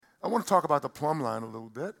I want to talk about the plumb line a little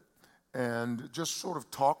bit and just sort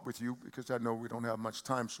of talk with you because I know we don't have much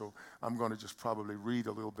time, so I'm going to just probably read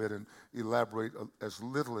a little bit and elaborate as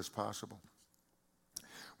little as possible.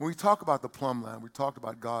 When we talk about the plumb line, we talked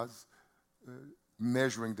about God's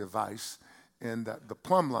measuring device, and that the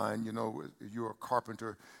plumb line, you know, you're a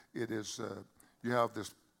carpenter, it is, you have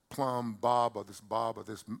this plumb bob or this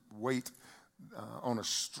weight on a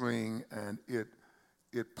string, and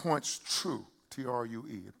it points true.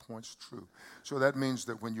 T-R-U-E, it points true. So that means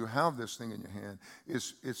that when you have this thing in your hand,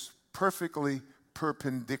 it's perfectly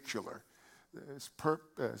perpendicular. It's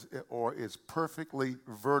perfectly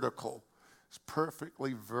vertical. It's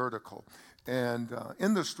perfectly vertical. And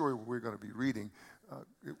in the story we're going to be reading,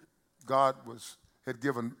 God had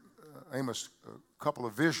given Amos a couple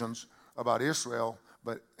of visions about Israel,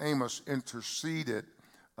 but Amos interceded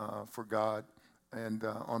for God and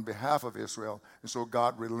on behalf of Israel, and so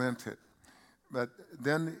God relented. But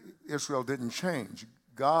then Israel didn't change.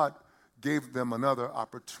 God gave them another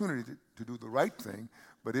opportunity to do the right thing,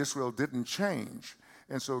 but Israel didn't change.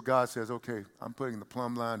 And so God says, okay, I'm putting the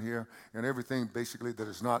plumb line here, and everything basically that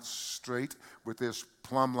is not straight with this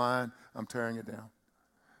plumb line, I'm tearing it down.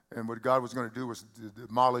 And what God was going to do was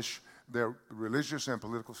demolish their religious and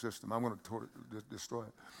political system. I'm going to destroy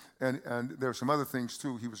it. And there are some other things,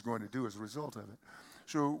 too, he was going to do as a result of it.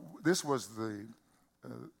 So this was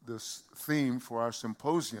this theme for our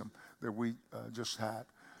symposium that we just had.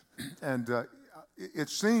 And it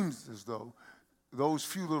seems as though those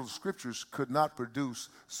few little scriptures could not produce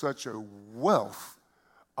such a wealth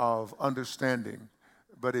of understanding,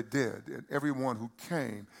 but it did. And everyone who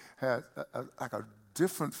came had like a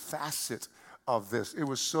different facet of this. It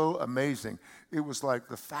was so amazing. It was like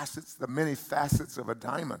the many facets of a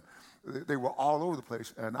diamond. They were all over the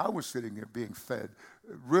place, and I was sitting there being fed,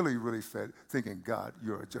 really, really fed, thinking, God,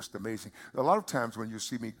 you're just amazing. A lot of times when you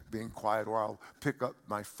see me being quiet, or I'll pick up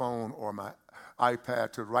my phone or my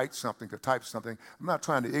iPad to write something, to type something, I'm not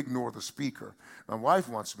trying to ignore the speaker. My wife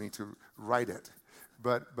wants me to write it,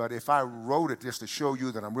 but if I wrote it just to show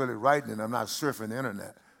you that I'm really writing it, I'm not surfing the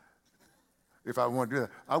internet. If I wanted to do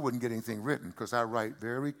that, I wouldn't get anything written because I write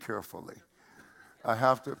very carefully. I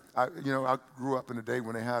grew up in the day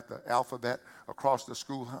when they had the alphabet across the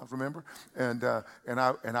schoolhouse, remember? And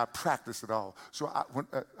I practiced it all. So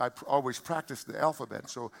I always practiced the alphabet,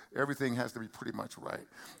 so everything has to be pretty much right.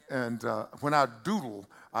 And when I doodle,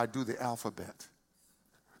 I do the alphabet.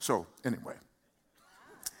 So anyway,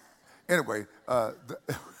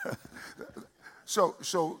 so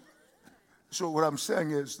what I'm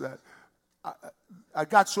saying is that I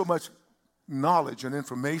got so much knowledge and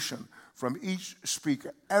information from each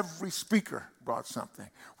speaker. Every speaker brought something,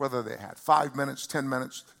 whether they had 5 minutes, 10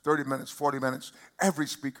 minutes, 30 minutes, 40 minutes, every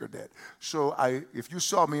speaker did. So if you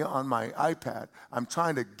saw me on my iPad, I'm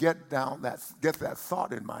trying to get that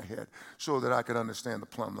thought in my head so that I could understand the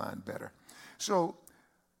plumb line better. So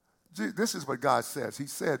this is what God says. He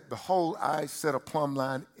said, behold, I set a plumb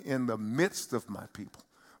line in the midst of my people,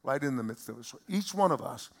 right in the midst of us. So each one of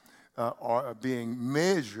us are being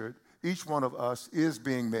measured. Each one of us is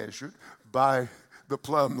being measured by the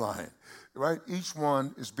plumb line, right? Each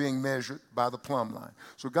one is being measured by the plumb line.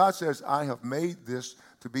 So God says, I have made this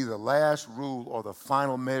to be the last rule or the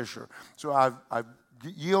final measure. So I've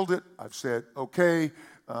yielded. I've said, okay,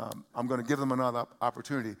 I'm going to give them another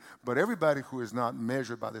opportunity. But everybody who is not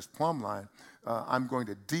measured by this plumb line, I'm going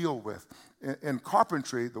to deal with. In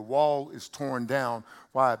carpentry, the wall is torn down.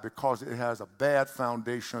 Why? Because it has a bad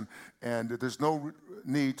foundation, and there's no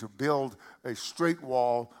need to build a straight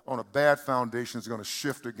wall on a bad foundation that's going to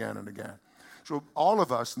shift again and again. So all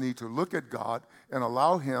of us need to look at God and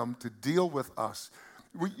allow him to deal with us.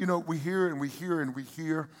 We hear,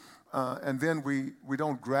 and then we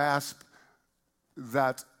don't grasp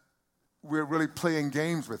that we're really playing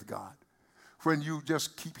games with God. When you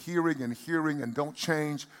just keep hearing and don't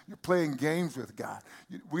change, you're playing games with God.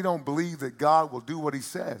 We don't believe that God will do what he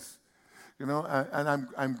says. And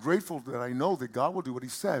I'm grateful that I know that God will do what he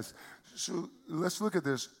says. So let's look at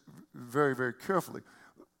this very, very carefully.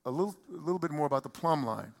 A little bit more about the plumb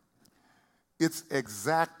line. It's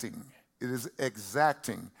exacting. It is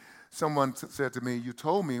exacting. Someone said to me, you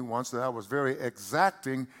told me once that I was very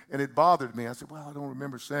exacting, and it bothered me. I said, well, I don't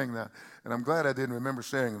remember saying that. And I'm glad I didn't remember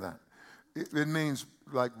saying that. It means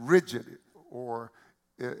like rigid, or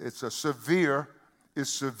it's severe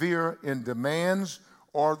in demands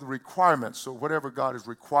or the requirements. So whatever God is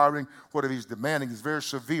requiring, whatever he's demanding, is very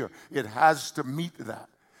severe. It has to meet that.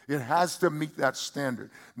 It has to meet that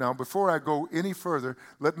standard. Now, before I go any further,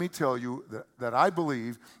 let me tell you that I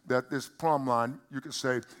believe that this plumb line, you could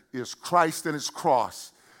say, is Christ and his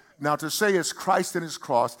cross. Now, to say it's Christ and his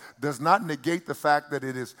cross does not negate the fact that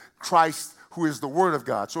it is Christ who is the Word of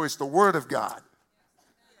God. So it's the Word of God.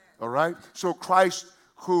 All right? So Christ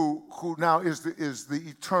who now is the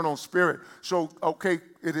eternal Spirit. So, okay,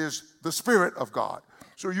 it is the Spirit of God.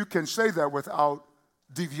 So you can say that without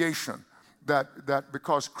deviation, that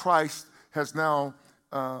because Christ has now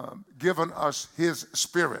given us his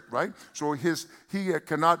Spirit, right? So he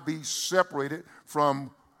cannot be separated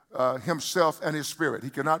from himself and his Spirit.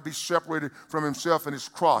 He cannot be separated from himself and his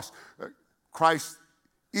cross. Christ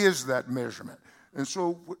is that measurement. And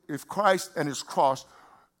so if Christ and his cross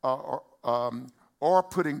are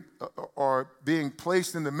being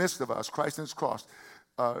placed in the midst of us, Christ and his cross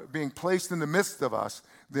being placed in the midst of us,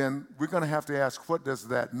 then we're going to have to ask, what does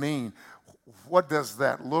that mean? What does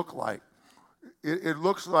that look like? It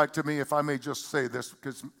looks like to me, if I may just say this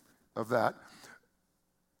because of that,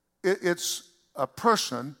 it's a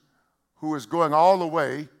person who is going all the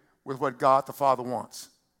way with what God the Father wants.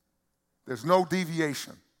 There's no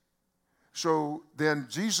deviation. So then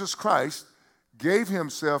Jesus Christ gave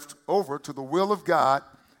himself over to the will of God,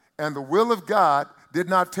 and the will of God did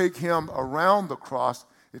not take him around the cross,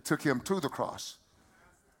 it took him to the cross.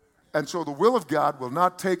 And so the will of God will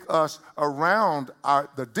not take us around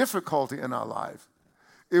the difficulty in our life.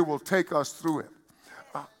 It will take us through it.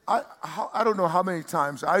 I don't know how many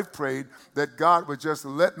times I've prayed that God would just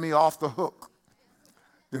let me off the hook.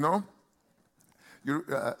 You know?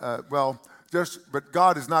 But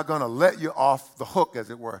God is not going to let you off the hook, as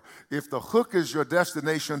it were. If the hook is your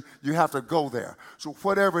destination, you have to go there. So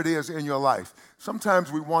whatever it is in your life,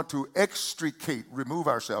 sometimes we want to remove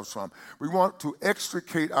ourselves from. We want to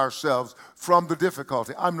extricate ourselves from the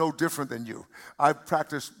difficulty. I'm no different than you. I've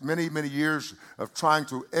practiced many, many years of trying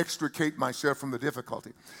to extricate myself from the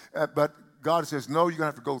difficulty. But God says, no, you're going to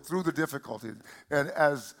have to go through the difficulty. And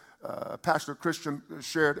as Pastor Christian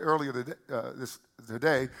shared earlier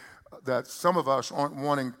today, that some of us aren't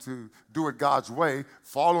wanting to do it God's way,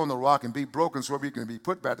 fall on the rock and be broken so we can be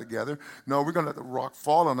put back together. No, we're going to let the rock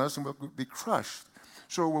fall on us and we'll be crushed.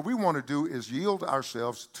 So what we want to do is yield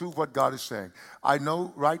ourselves to what God is saying. I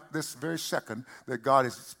know right this very second that God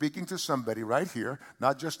is speaking to somebody right here,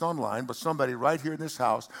 not just online, but somebody right here in this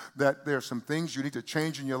house, that there are some things you need to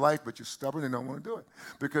change in your life, but you're stubborn and don't want to do it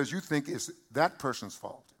because you think it's that person's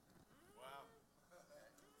fault.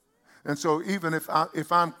 And so even if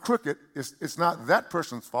I'm crooked, it's not that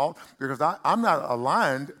person's fault because I'm not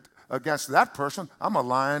aligned against that person. I'm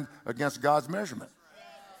aligned against God's measurement.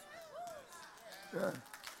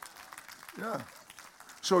 Yeah.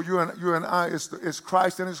 So you and I, it's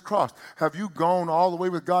Christ and his cross. Have you gone all the way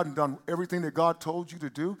with God and done everything that God told you to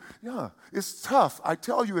do? Yeah. It's tough. I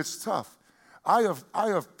tell you it's tough. I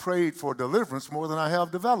have prayed for deliverance more than I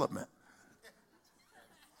have development.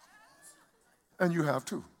 And you have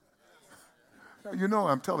too. You know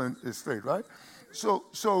I'm telling it straight, right? So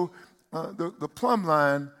the plumb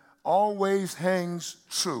line always hangs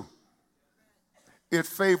true. It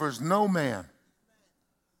favors no man.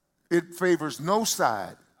 It favors no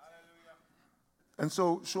side. And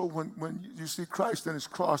so when you see Christ and his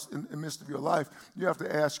cross in the midst of your life, you have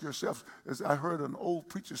to ask yourself, as I heard an old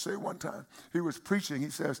preacher say one time, he was preaching, he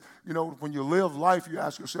says, when you live life, you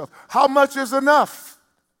ask yourself, how much is enough?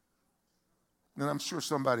 And I'm sure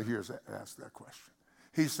somebody here has asked that question.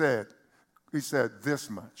 He said, this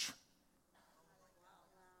much.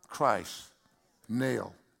 Christ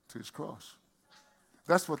nailed to his cross.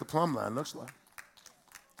 That's what the plumb line looks like.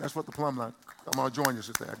 That's what the plumb line. I'm going to join you,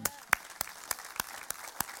 Sister Agnes.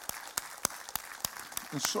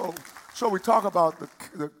 And so we talk about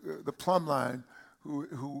the plumb line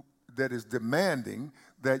who that is demanding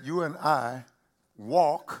that you and I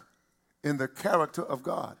walk in the character of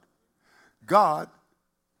God. God,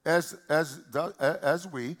 as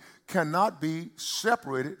we, cannot be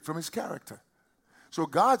separated from his character. So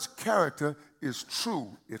God's character is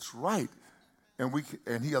true, it's right,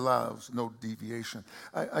 and he allows no deviation.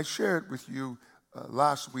 I shared with you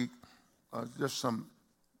last week just some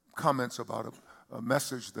comments about a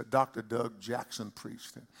message that Dr. Doug Jackson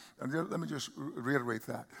preached. And let me just reiterate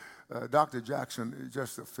that. Dr. Jackson is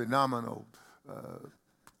just a phenomenal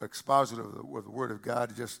expositor of the Word of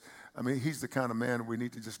God. He's the kind of man we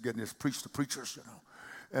need to just get in his preach to preachers,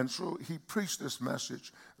 And so he preached this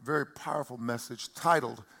message, a very powerful message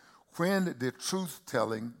titled, When Did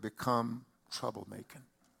Truth-Telling Become Troublemaking?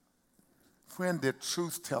 When did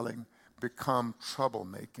truth-telling become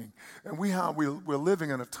troublemaking? And we're living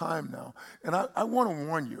in a time now, and I want to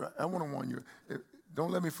warn you.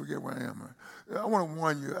 Don't let me forget where I am. I want to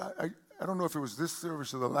warn you. I don't know if it was this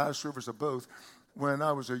service or the last service or both. When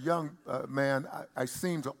I was a young man, I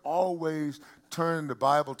seemed to always turn the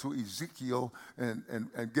Bible to Ezekiel and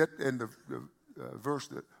get in the verse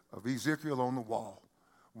of Ezekiel on the wall,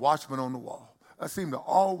 watchman on the wall. I seem to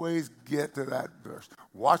always get to that verse,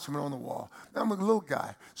 watchman on the wall. I'm a little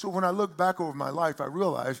guy. So when I look back over my life, I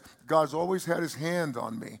realize God's always had his hand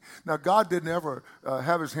on me. Now, God didn't ever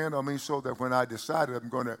have his hand on me so that when I decided I'm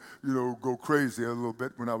going to, go crazy a little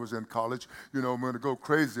bit when I was in college, I'm going to go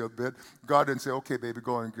crazy a bit, God didn't say, okay, baby,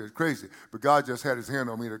 go and get crazy. But God just had his hand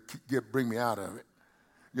on me to bring me out of it,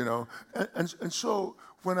 And so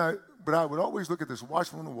but I would always look at this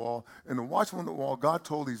watchman on the wall, and the watchman on the wall, God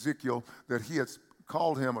told Ezekiel that he had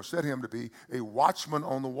called him or set him to be a watchman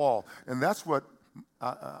on the wall. And that's what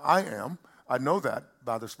I am. I know that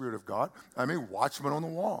by the Spirit of God. I'm a watchman on the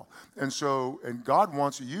wall. And God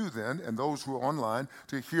wants you then, and those who are online,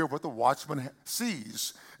 to hear what the watchman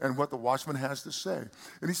sees and what the watchman has to say.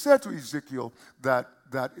 And he said to Ezekiel that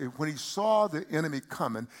when he saw the enemy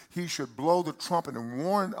coming, he should blow the trumpet and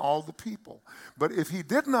warn all the people. But if he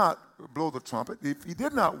did not blow the trumpet, if he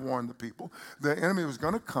did not warn the people, the enemy was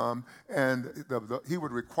going to come and he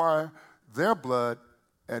would require their blood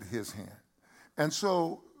at his hand. And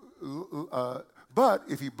so, but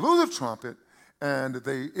if he blew the trumpet and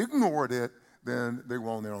they ignored it, then they were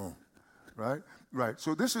on their own, right? Right.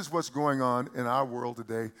 So this is what's going on in our world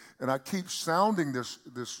today, and I keep sounding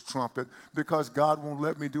this trumpet because God won't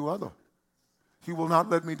let me do other. He will not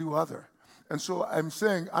let me do other. And so I'm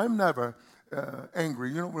saying I'm never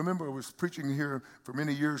angry. Remember I was preaching here for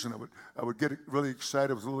many years, and I would get really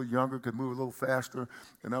excited. I was a little younger, could move a little faster,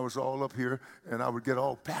 and I was all up here, and I would get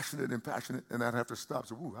all passionate, and I'd have to stop.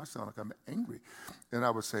 So, I sound like I'm angry. And I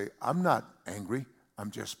would say, I'm not angry.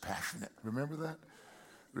 I'm just passionate. Remember that?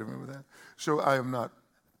 Remember that? So I am not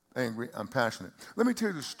angry, I'm passionate. Let me tell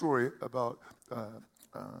you the story about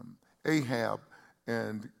Ahab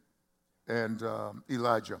and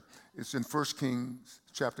Elijah. It's in 1 Kings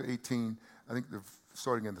chapter 18, I think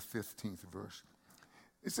starting in the 15th verse.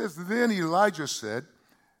 It says, then Elijah said,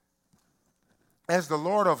 as the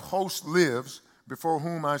Lord of hosts lives, before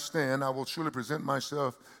whom I stand, I will surely present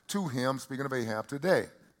myself to him, speaking of Ahab, today.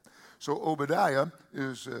 So Obadiah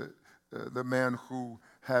is the man who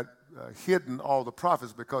had hidden all the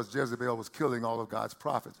prophets because Jezebel was killing all of God's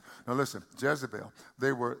prophets. Now listen, Jezebel,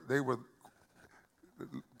 they were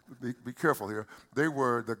be careful here, they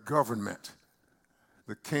were the government,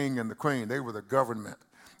 the king and the queen, they were the government.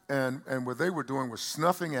 And what they were doing was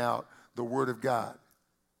snuffing out the word of God.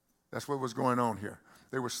 That's what was going on here.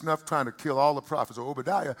 They were trying to kill all the prophets. So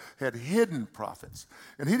Obadiah had hidden prophets.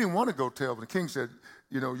 And he didn't want to go tell them. The king said,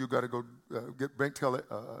 you got to go tell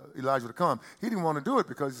Elijah to come. He didn't want to do it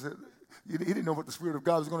because he didn't know what the Spirit of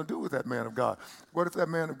God was going to do with that man of God. What if that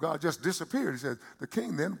man of God just disappeared? He said, the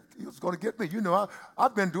king then, he was going to get me.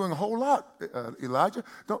 I've been doing a whole lot, Elijah.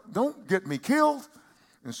 Don't get me killed.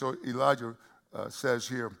 And so Elijah says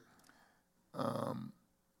here,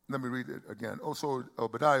 let me read it again. So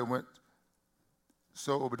Obadiah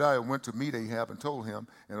went to meet Ahab and told him,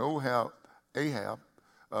 and Ahab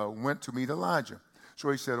went to meet Elijah. So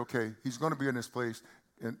he said, okay, he's going to be in this place.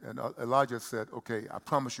 And Elijah said, okay, I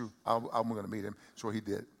promise you I'm going to meet him. So he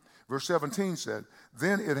did. Verse 17 said,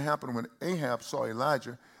 then it happened when Ahab saw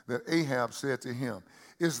Elijah that Ahab said to him,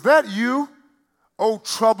 is that you, O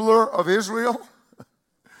troubler of Israel?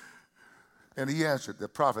 And he answered, the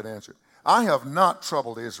prophet answered, I have not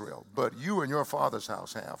troubled Israel, but you and your father's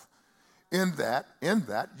house have. In that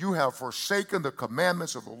you have forsaken the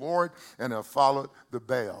commandments of the Lord and have followed the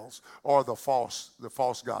Baals, or the false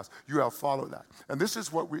gods. You have followed that. And this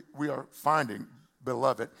is what we are finding,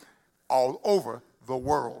 beloved, all over the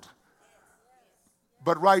world.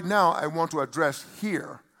 But right now I want to address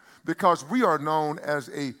here, because we are known as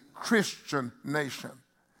a Christian nation.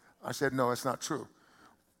 I said, no, it's not true.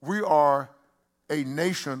 We are a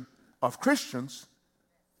nation of Christians,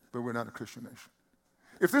 but we're not a Christian nation.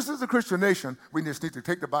 If this is a Christian nation, we just need to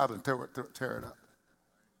take the Bible and tear it up.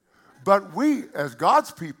 But we, as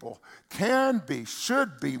God's people, can be,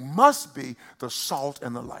 should be, must be the salt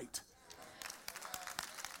and the light.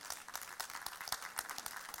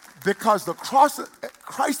 Because the cross,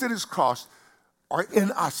 Christ and his cross are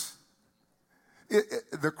in us.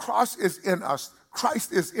 The cross is in us.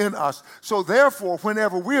 Christ is in us. So therefore,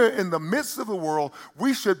 whenever we're in the midst of the world,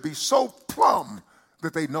 we should be so plumb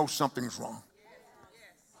that they know something's wrong.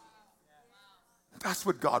 That's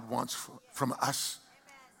what God wants from us.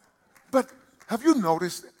 But have you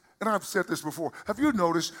noticed, and I've said this before, have you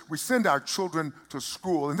noticed we send our children to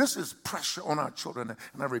school, and this is pressure on our children,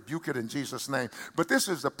 and I rebuke it in Jesus' name, but this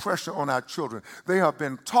is the pressure on our children. They have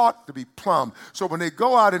been taught to be plumb. So when they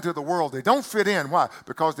go out into the world, they don't fit in. Why?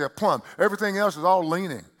 Because they're plumb. Everything else is all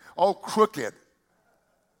leaning, all crooked.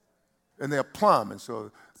 and they're plumb, and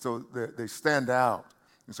so they stand out.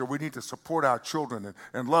 And so we need to support our children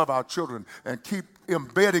and love our children and keep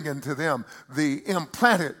embedding into them the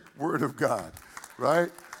implanted Word of God, right?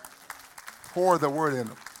 Pour the Word in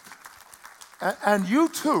them. And you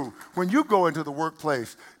too, when you go into the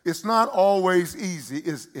workplace, it's not always easy,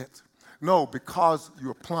 is it? No, because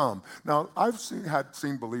you're plumb. Now, I've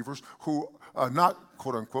seen believers who are not,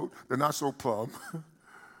 quote unquote, they're not so plumb.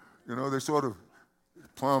 You know, they're sort of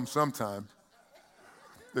plumb sometimes.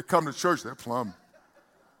 They come to church, they're plumb.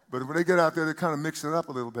 But when they get out there, they kind of mix it up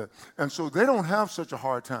a little bit. And so they don't have such a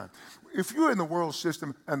hard time. If you're in the world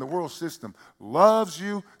system and the world system loves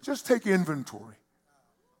you, just take inventory.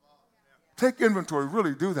 Take inventory,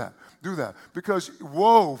 really do that. Do that. Because,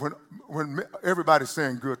 whoa, when everybody's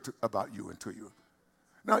saying good about you and to you.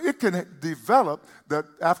 Now, it can develop that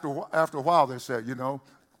after a while they say, you know,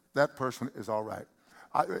 that person is all right.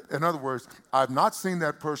 In other words, I've not seen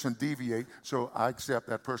that person deviate, so I accept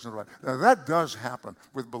that person. Right. Now, that does happen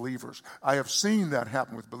with believers. I have seen that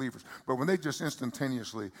happen with believers. But when they just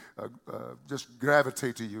instantaneously just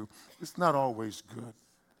gravitate to you, it's not always good.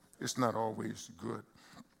 It's not always good.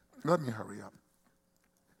 Let me hurry up.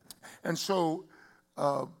 And so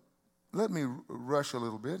let me rush a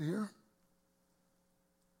little bit here.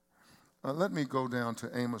 Let me go down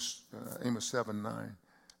to Amos 7:9.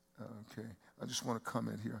 Okay, I just want to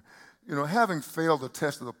comment here. You know, having failed the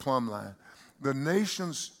test of the plumb line, the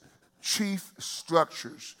nation's chief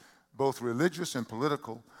structures, both religious and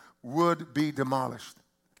political, would be demolished.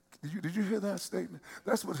 Did you hear that statement?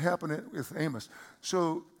 That's what's happening with Amos.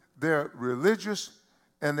 So their religious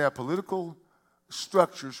and their political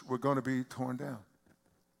structures were going to be torn down.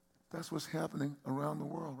 That's what's happening around the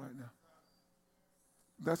world right now.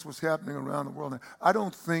 That's what's happening around the world now. I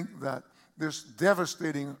don't think that this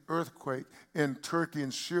devastating earthquake in Turkey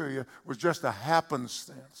and Syria was just a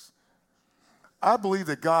happenstance. I believe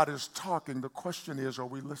that God is talking. The question is, are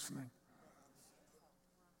we listening?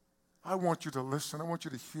 I want you to listen. I want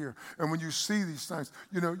you to hear. And when you see these things,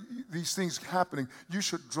 you know, these things happening, you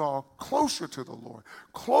should draw closer to the Lord,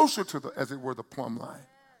 closer to the, as it were, the plumb line.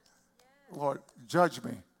 Lord, judge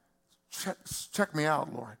me. Check me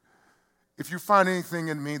out, Lord. If you find anything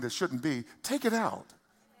in me that shouldn't be, take it out.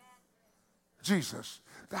 Jesus,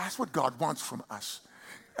 that's what God wants from us.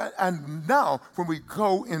 And now, when we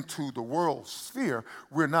go into the world sphere,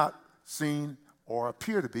 we're not seen or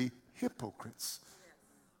appear to be hypocrites.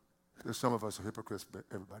 There's some of us are hypocrites,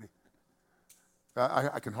 everybody.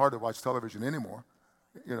 I can hardly watch television anymore.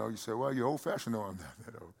 You know, you say, well, you're old-fashioned. No, I'm not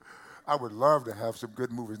that old. I would love to have some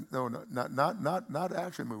good movies. No, not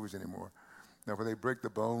action movies anymore. Now, where they break the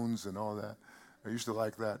bones and all that. I used to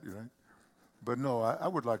like that, you know. But no, I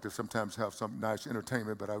would like to sometimes have some nice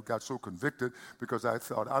entertainment, but I got so convicted because I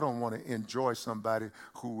thought I don't want to enjoy somebody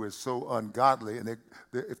who is so ungodly, and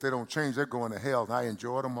if they don't change, they're going to hell, and I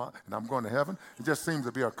enjoy them, and I'm going to heaven. It just seems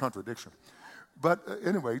to be a contradiction. But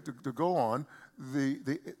anyway, to go on,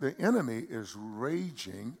 the enemy is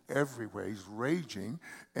raging everywhere. He's raging,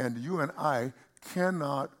 and you and I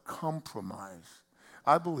cannot compromise.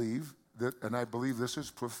 I believe that, and I believe this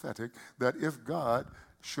is prophetic, that if God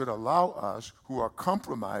should allow us who are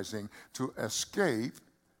compromising to escape,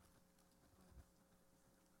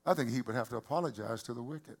 I think he would have to apologize to the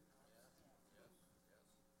wicked.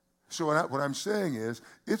 So what I'm saying is,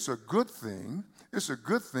 it's a good thing. It's a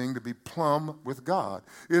good thing to be plumb with God.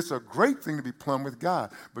 It's a great thing to be plumb with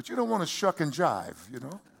God. But you don't want to shuck and jive, you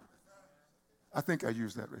know. I think I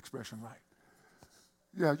used that expression right.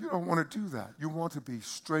 Yeah, you don't want to do that. You want to be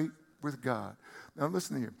straight with God. Now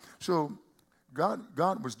listen here. So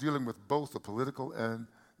God was dealing with both the political and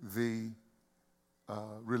the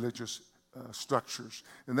religious structures.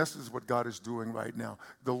 And this is what God is doing right now.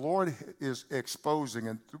 The Lord is exposing,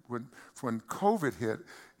 and when COVID hit,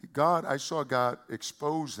 I saw God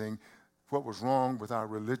exposing what was wrong with our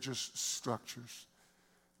religious structures.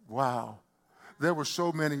 Wow. There were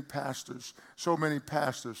so many pastors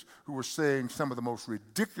who were saying some of the most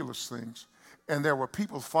ridiculous things. And there were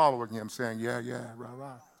people following him saying, yeah, rah,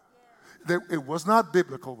 rah. It was not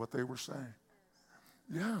biblical what they were saying.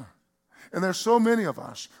 Yeah. And there's so many of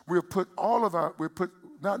us.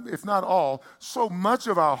 If not all, so much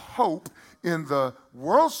of our hope in the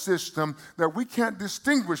world system that we can't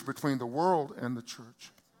distinguish between the world and the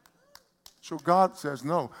church. So God says,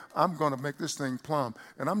 no, I'm going to make this thing plumb.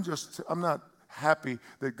 And I'm not happy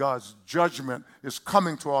that God's judgment is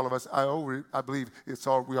coming to all of us. I believe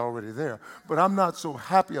we're already there. But I'm not so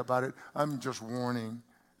happy about it. I'm just warning.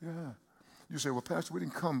 Yeah. You say, well, Pastor, we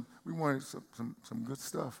didn't come. We wanted some good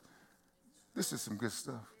stuff. This is some good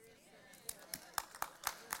stuff.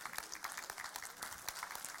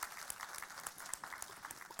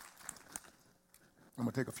 I'm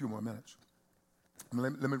going to take a few more minutes.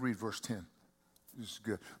 Let me read verse 10. This is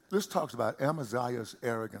good. This talks about Amaziah's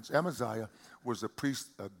arrogance. Amaziah was the priest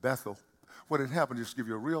of Bethel. What had happened, just to give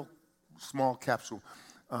you a real small capsule,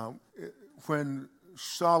 when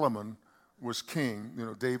Solomon was king,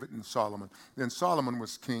 David and Solomon, then Solomon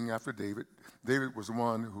was king after David. David was the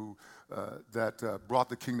one who brought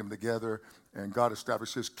the kingdom together, and God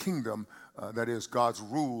established his kingdom. That is, God's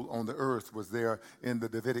rule on the earth was there in the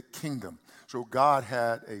Davidic kingdom. So God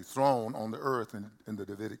had a throne on the earth in the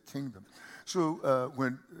Davidic kingdom. So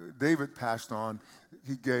when David passed on,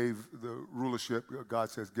 he gave the rulership. God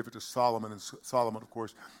says, give it to Solomon. And Solomon, of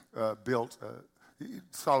course,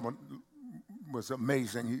 Solomon was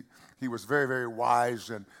amazing. He was very, very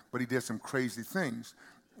wise, but he did some crazy things.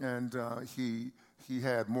 And he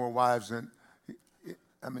had more wives than,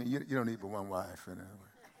 you don't need but one wife.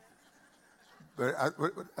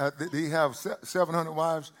 But did he have 700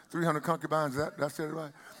 wives, 300 concubines? Did I say it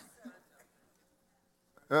right?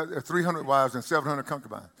 300 wives and 700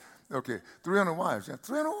 concubines. Okay, 300 wives. Yeah,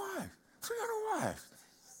 300 wives. 300 wives.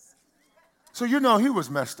 So he was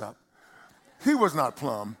messed up. He was not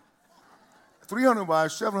plumb. 300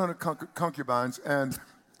 wives, 700 concubines, and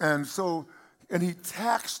he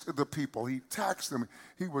taxed the people. He taxed them.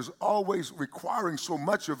 He was always requiring so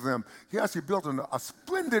much of them. He actually built a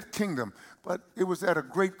splendid kingdom, but it was at a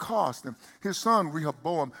great cost. And his son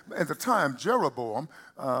Rehoboam, at the time Jeroboam,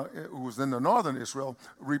 who was in the northern Israel,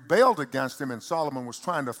 rebelled against him, and Solomon was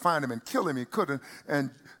trying to find him and kill him. He couldn't, and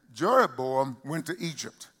Jeroboam went to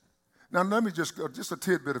Egypt. Now, let me just a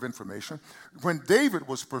tidbit of information. When David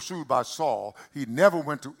was pursued by Saul, he never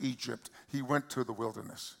went to Egypt. He went to the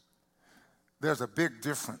wilderness. There's a big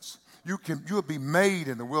difference. You'll be made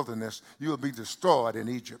in the wilderness. You'll be destroyed in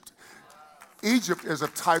Egypt. Egypt is a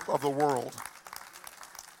type of the world.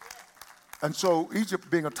 And so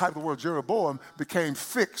Egypt, being a type of the world, Jeroboam became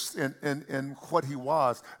fixed in what he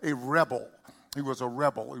was, a rebel. He was a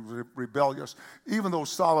rebel. He was rebellious. Even though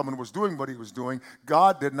Solomon was doing what he was doing,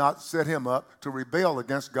 God did not set him up to rebel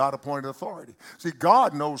against God-appointed authority. See,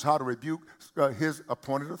 God knows how to rebuke his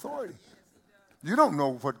appointed authority. You don't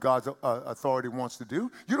know what God's authority wants to do.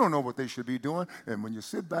 You don't know what they should be doing. And when you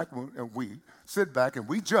sit back and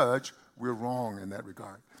we judge, we're wrong in that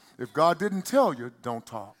regard. If God didn't tell you, don't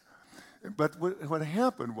talk. But what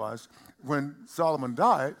happened was when Solomon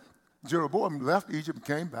died, Jeroboam left Egypt and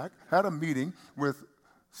came back, had a meeting with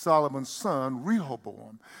Solomon's son,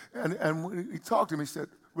 Rehoboam. And when he talked to him, he said,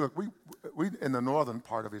 look, we in the northern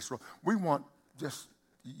part of Israel, we want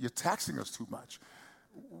you're taxing us too much.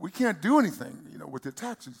 We can't do anything, with the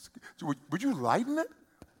taxes. Would you lighten it?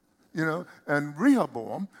 And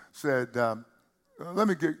Rehoboam said,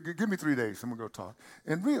 give me 3 days, I'm going to go talk.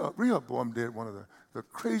 And Rehoboam did one of the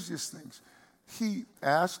craziest things. He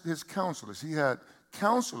asked his counselors. He had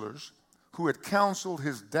counselors who had counseled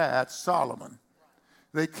his dad, Solomon.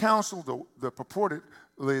 They counseled the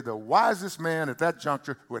purportedly the wisest man at that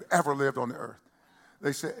juncture who had ever lived on the earth.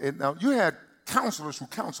 They said, now you had counselors who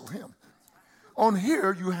counseled him. On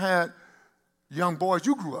here, you had young boys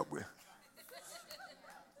you grew up with.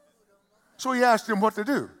 So he asked them what to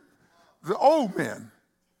do. The old men,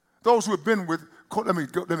 those who had been with, let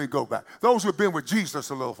me go back. Those who had been with Jesus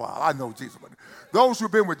a little while. I know Jesus. But those who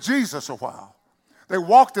had been with Jesus a while. They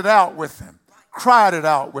walked it out with him, cried it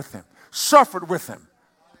out with him, suffered with him.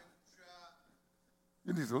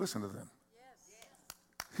 You need to listen to them.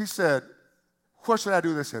 He said, what should I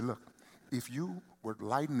do? They said, look, if you would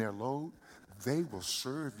lighten their load, they will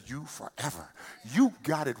serve you forever. You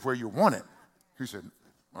got it where you want it. He said,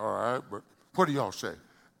 all right, but what do y'all say?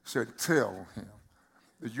 He said, tell him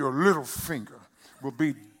that your little finger will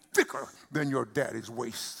be thicker than your daddy's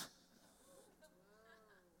waist.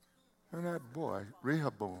 And that boy,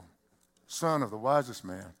 Rehoboam, son of the wisest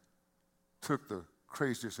man, took the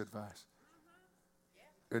craziest advice.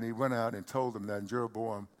 And he went out and told them that, and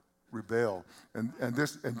Jeroboam rebelled. And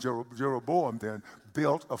Jeroboam then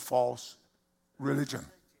built a false religion.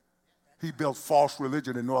 He built false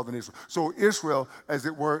religion in northern Israel. So Israel, as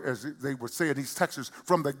it were, as they would say in these texts,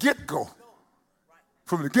 from the get-go,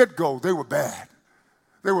 they were bad.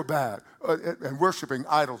 They were bad and worshiping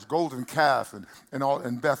idols, golden calf and all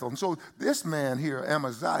in Bethel. And so this man here,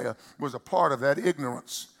 Amaziah, was a part of that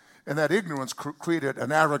ignorance. And that ignorance created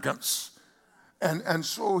an arrogance. And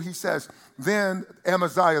so he says, then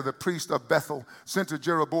Amaziah, the priest of Bethel, sent to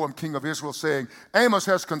Jeroboam, king of Israel, saying, Amos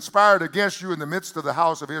has conspired against you in the midst of the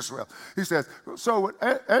house of Israel. He says, so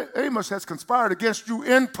Amos has conspired against you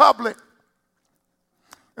in public.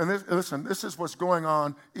 And listen, this is what's going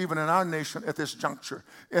on even in our nation at this juncture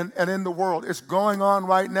and in the world. It's going on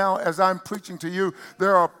right now as I'm preaching to you.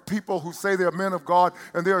 There are people who say they're men of God,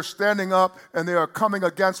 and they are standing up and they are coming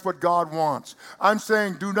against what God wants. I'm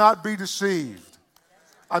saying do not be deceived.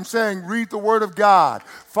 I'm saying read the Word of God.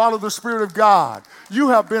 Follow the Spirit of God. You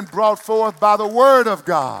have been brought forth by the Word of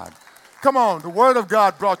God. Come on, the Word of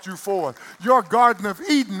God brought you forth. Your Garden of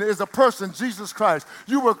Eden is a person, Jesus Christ.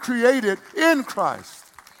 You were created in Christ.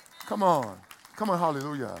 Come on,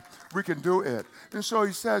 hallelujah. We can do it. And so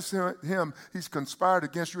he says to him, he's conspired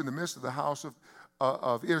against you in the midst of the house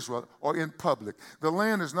of Israel, or in public. The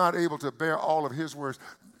land is not able to bear all of his words.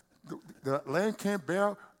 The land can't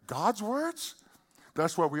bear God's words?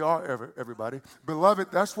 That's where we are, everybody.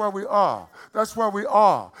 Beloved, that's where we are. That's where we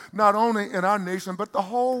are. Not only in our nation, but the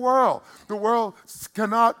whole world. The world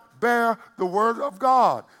cannot bear the word of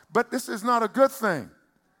God. But this is not a good thing.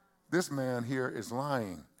 This man here is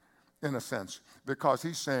lying, in a sense, because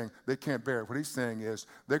he's saying they can't bear it. What he's saying is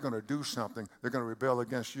they're going to do something. They're going to rebel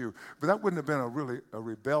against you. But that wouldn't have been a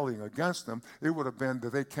rebelling against them. It would have been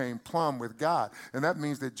that they came plumb with God. And that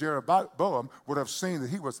means that Jeroboam would have seen that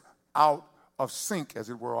he was out of sync, as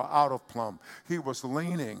it were, or out of plumb. He was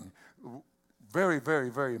leaning very,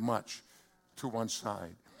 very, very much to one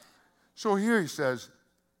side. So here he says,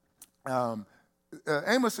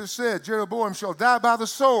 Amos has said, Jeroboam shall die by the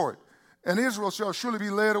sword, and Israel shall surely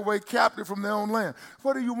be led away captive from their own land.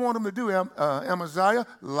 What do you want him to do, Amaziah?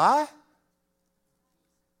 Lie?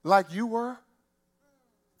 Like you were?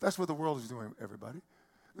 That's what the world is doing, everybody.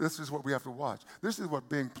 This is what we have to watch. This is what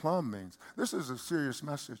being plumb means. This is a serious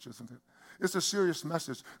message, isn't it? It's a serious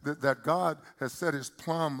message that God has set his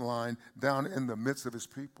plumb line down in the midst of his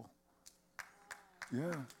people.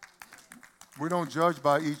 Yeah. We don't judge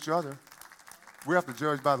by each other. We have to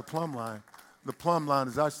judge by the plumb line. The plumb line,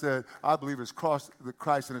 as I said, I believe is the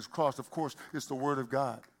Christ and his cross. Of course, it's the Word of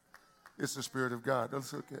God. It's the Spirit of God.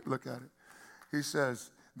 Let's look at it. He says,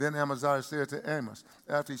 then Amaziah said to Amos,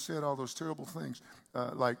 after he said all those terrible things,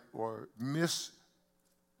 or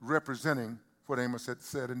misrepresenting what Amos had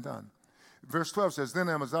said and done. Verse 12 says, then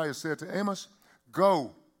Amaziah said to Amos,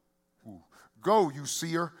 go, you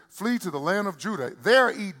seer, flee to the land of Judah. There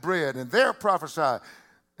eat bread, and there prophesy.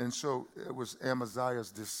 And so it was Amaziah's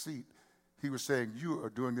deceit. He was saying, you are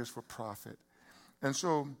doing this for profit. And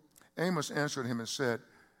so Amos answered him and said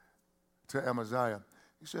to Amaziah,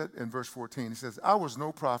 he said in verse 14, he says, I was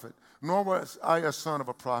no prophet, nor was I a son of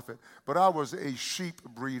a prophet, but I was a sheep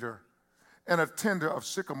breeder and a tender of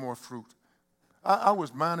sycamore fruit. I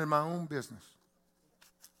was minding my own business.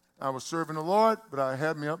 I was serving the Lord, but I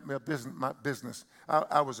had my business.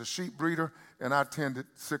 I was a sheep breeder, and I tended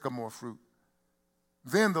sycamore fruit.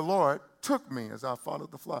 Then the Lord took me as I followed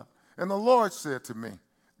the flock. And the Lord said to me,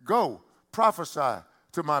 go, prophesy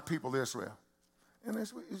to my people Israel. And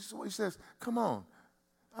that's what he says, come on.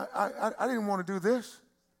 I didn't want to do this.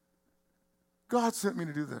 God sent me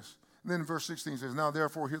to do this. And then in verse 16 says, now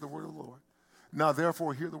therefore hear the word of the Lord. Now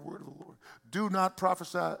therefore hear the word of the Lord. Do not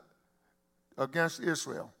prophesy against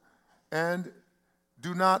Israel, and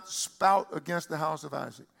do not spout against the house of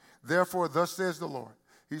Isaac. Therefore thus says the Lord.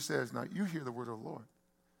 He says, now you hear the word of the Lord.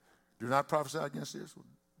 Do not prophesy against Israel.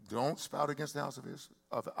 Don't spout against the house of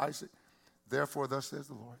Isaac. Therefore thus says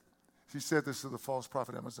the Lord. He said this to the false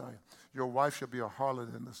prophet Amaziah. Your wife shall be a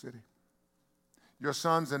harlot in the city. Your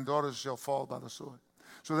sons and daughters shall fall by the sword.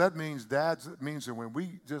 So that means, dads, it means that when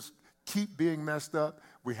we just keep being messed up,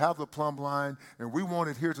 we have the plumb line, and we won't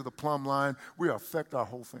adhere to the plumb line, we affect our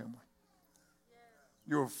whole family.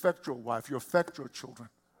 You affect your wife, you affect your children,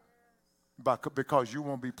 because you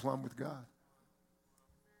won't be plumb with God.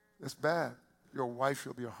 It's bad. Your wife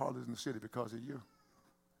shall be a harlot in the city because of you.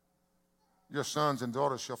 Your sons and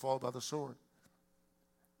daughters shall fall by the sword.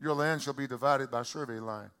 Your land shall be divided by survey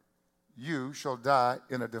line. You shall die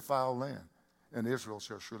in a defiled land, and Israel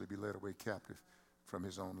shall surely be led away captive from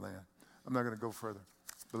his own land. I'm not going to go further,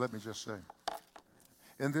 but let me just say,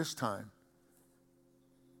 in this time,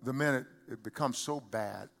 the minute it becomes so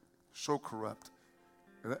bad, so corrupt,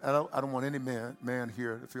 and I don't want any man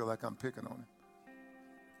here to feel like I'm picking on him,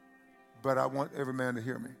 but I want every man to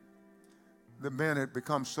hear me. The minute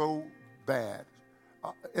becomes so bad,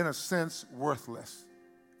 in a sense, worthless,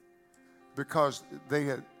 because they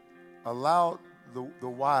had allowed the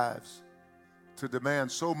wives to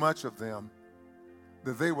demand so much of them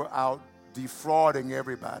that they were out defrauding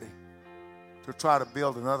everybody to try to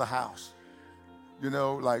build another house. You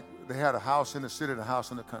know, like they had a house in the city and a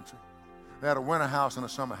house in the country. They had a winter house and a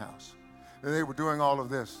summer house. And they were doing all of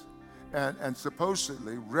this and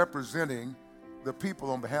supposedly representing the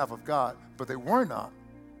people on behalf of God, but they were not.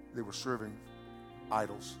 They were serving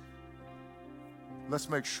idols. Let's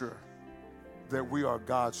make sure that we are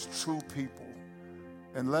God's true people.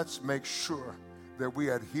 And let's make sure that we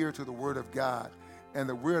adhere to the Word of God and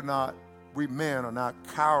that we men are not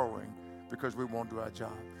cowering because we won't do our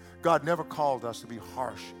job. God never called us to be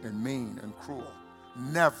harsh and mean and cruel.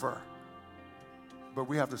 Never. But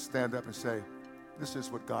we have to stand up and say, this is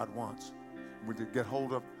what God wants. We need to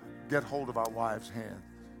get hold of our wives' hand.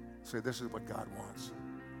 Say, this is what God wants.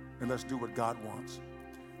 And let's do what God wants.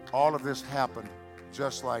 All of this happened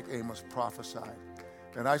just like Amos prophesied.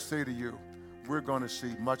 And I say to you, we're going to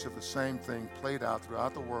see much of the same thing played out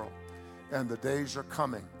throughout the world. And the days are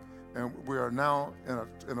coming. And we are now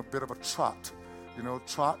in a bit of a trot. You know,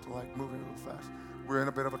 trot, like moving a little fast. We're in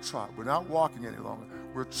a bit of a trot. We're not walking any longer.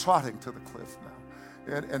 We're trotting to the cliff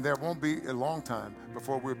now. And there won't be a long time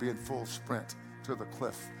before we'll be in full sprint to the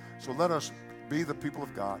cliff. So let us be the people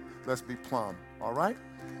of God. Let's be plumb. All right?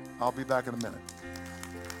 I'll be back in a minute.